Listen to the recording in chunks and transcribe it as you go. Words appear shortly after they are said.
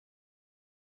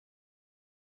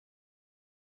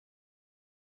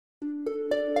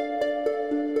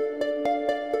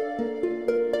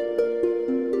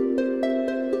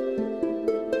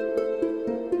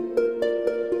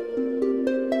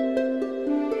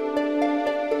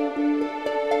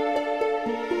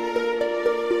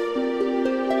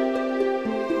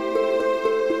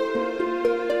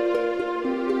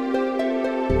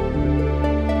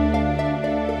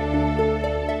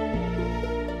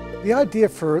idea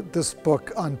for this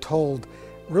book, Untold,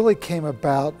 really came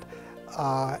about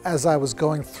as I was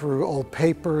going through old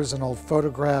papers and old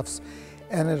photographs,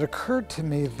 and it occurred to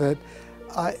me that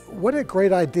what a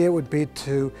great idea it would be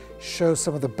to show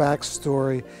some of the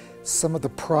backstory, some of the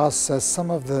process,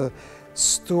 some of the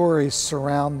story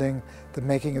surrounding the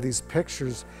making of these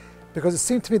pictures, because it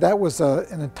seemed to me that was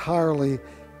an entirely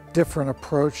different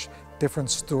approach, different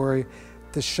story.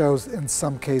 This shows in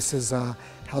some cases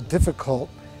how difficult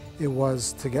it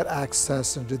was to get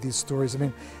access and do these stories. I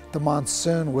mean, the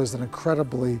monsoon was an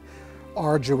incredibly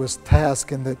arduous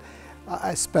task in that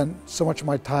I spent so much of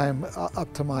my time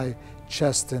up to my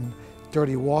chest in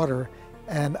dirty water,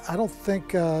 and I don't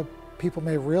think people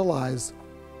may realize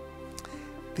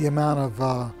the amount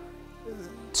of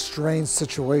strange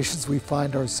situations we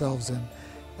find ourselves in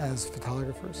as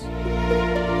photographers.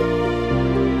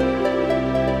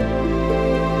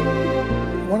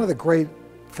 One of the great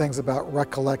things about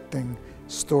recollecting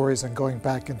stories and going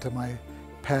back into my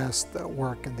past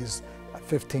work and these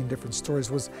 15 different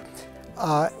stories was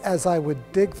as I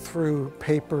would dig through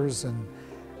papers and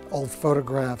old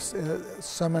photographs,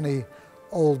 so many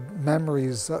old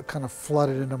memories kind of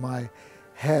flooded into my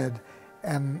head,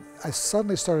 and I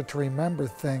suddenly started to remember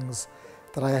things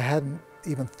that I hadn't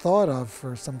even thought of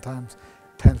for sometimes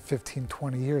 10, 15,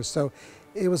 20 years. So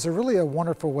it was really a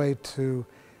wonderful way to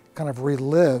kind of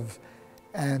relive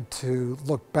and to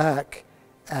look back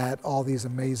at all these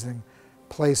amazing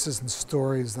places and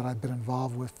stories that I've been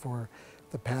involved with for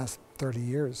the past 30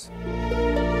 years.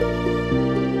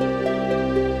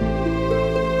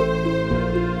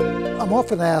 I'm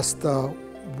often asked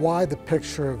why the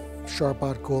picture of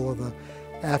Sharbat Gula, the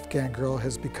Afghan girl,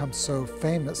 has become so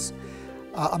famous.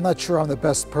 I'm not sure I'm the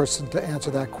best person to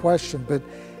answer that question, but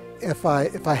if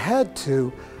I had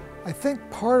to, I think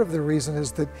part of the reason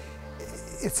is that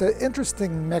it's an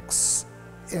interesting mix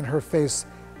in her face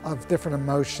of different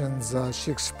emotions. She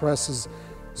expresses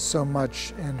so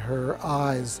much in her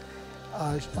eyes.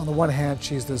 On the one hand,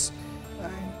 she's this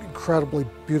incredibly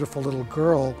beautiful little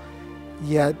girl,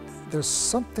 yet there's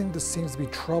something that seems to be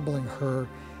troubling her,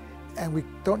 and we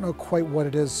don't know quite what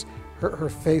it is. Her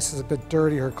face is a bit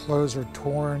dirty, her clothes are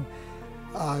torn.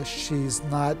 She's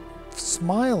not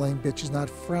smiling, but she's not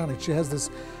frowning. She has this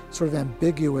sort of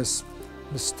ambiguous,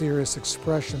 mysterious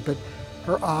expression, but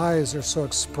her eyes are so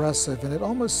expressive, and it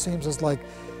almost seems as like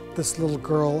this little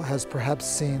girl has perhaps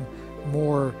seen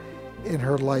more in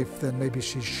her life than maybe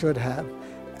she should have,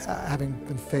 having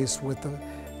been faced with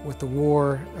the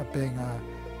war, being a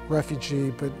refugee,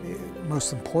 but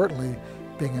most importantly,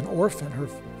 being an orphan. Her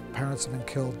parents have been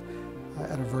killed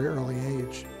at a very early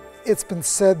age. It's been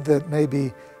said that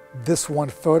maybe this one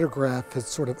photograph has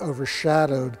sort of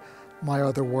overshadowed my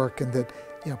other work, and that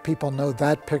people know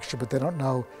that picture, but they don't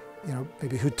know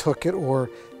maybe who took it or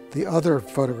the other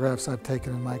photographs I've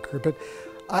taken in my career. But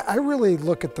I really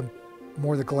look at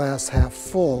more the glass half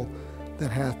full than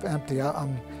half empty.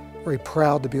 I'm very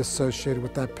proud to be associated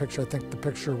with that picture. I think the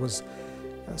picture was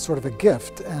sort of a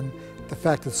gift, and the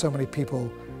fact that so many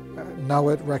people know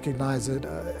it, recognize it,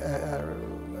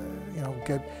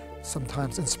 get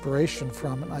sometimes inspiration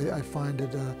from it, I find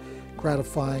it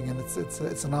gratifying, and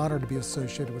it's an honor to be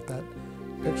associated with that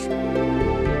picture.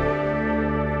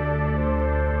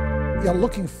 Yeah,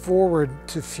 looking forward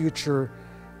to future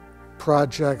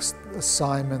projects,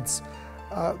 assignments,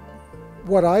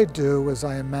 what I do is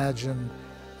I imagine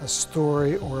a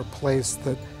story or a place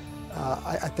that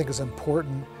I think is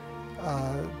important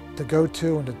to go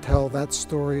to and to tell that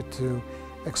story, to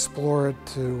explore it,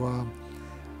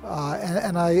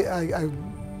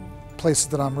 places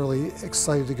that I'm really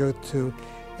excited to go to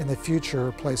in the future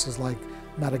are places like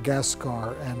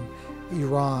Madagascar and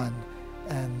Iran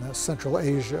and Central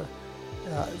Asia.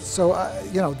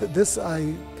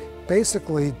 I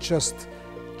basically just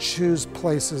choose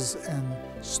places and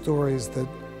stories that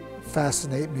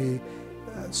fascinate me,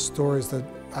 stories that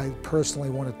I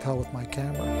personally want to tell with my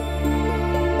camera.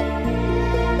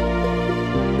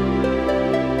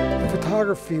 In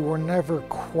photography, we're never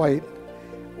quite,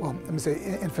 well, let me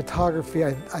say, in photography,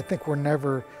 I think we're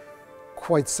never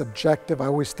quite subjective. I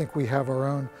always think we have our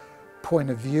own point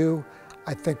of view.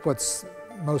 I think what's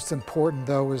most important,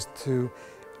 though, is to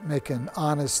make an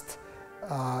honest,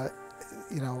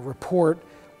 report,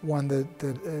 one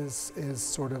that is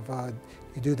sort of,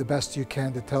 you do the best you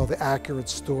can to tell the accurate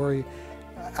story,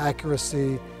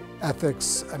 accuracy,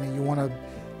 ethics. I mean, you want to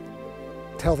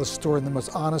tell the story in the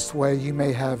most honest way. You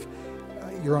may have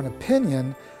your own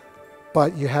opinion,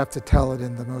 but you have to tell it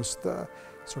in the most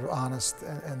sort of honest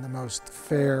and the most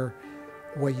fair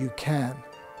way you can.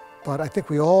 But I think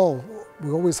we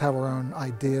always have our own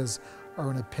ideas, our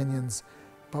own opinions,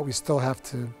 but we still have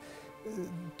to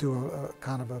do a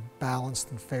kind of a balanced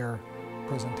and fair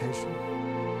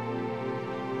presentation.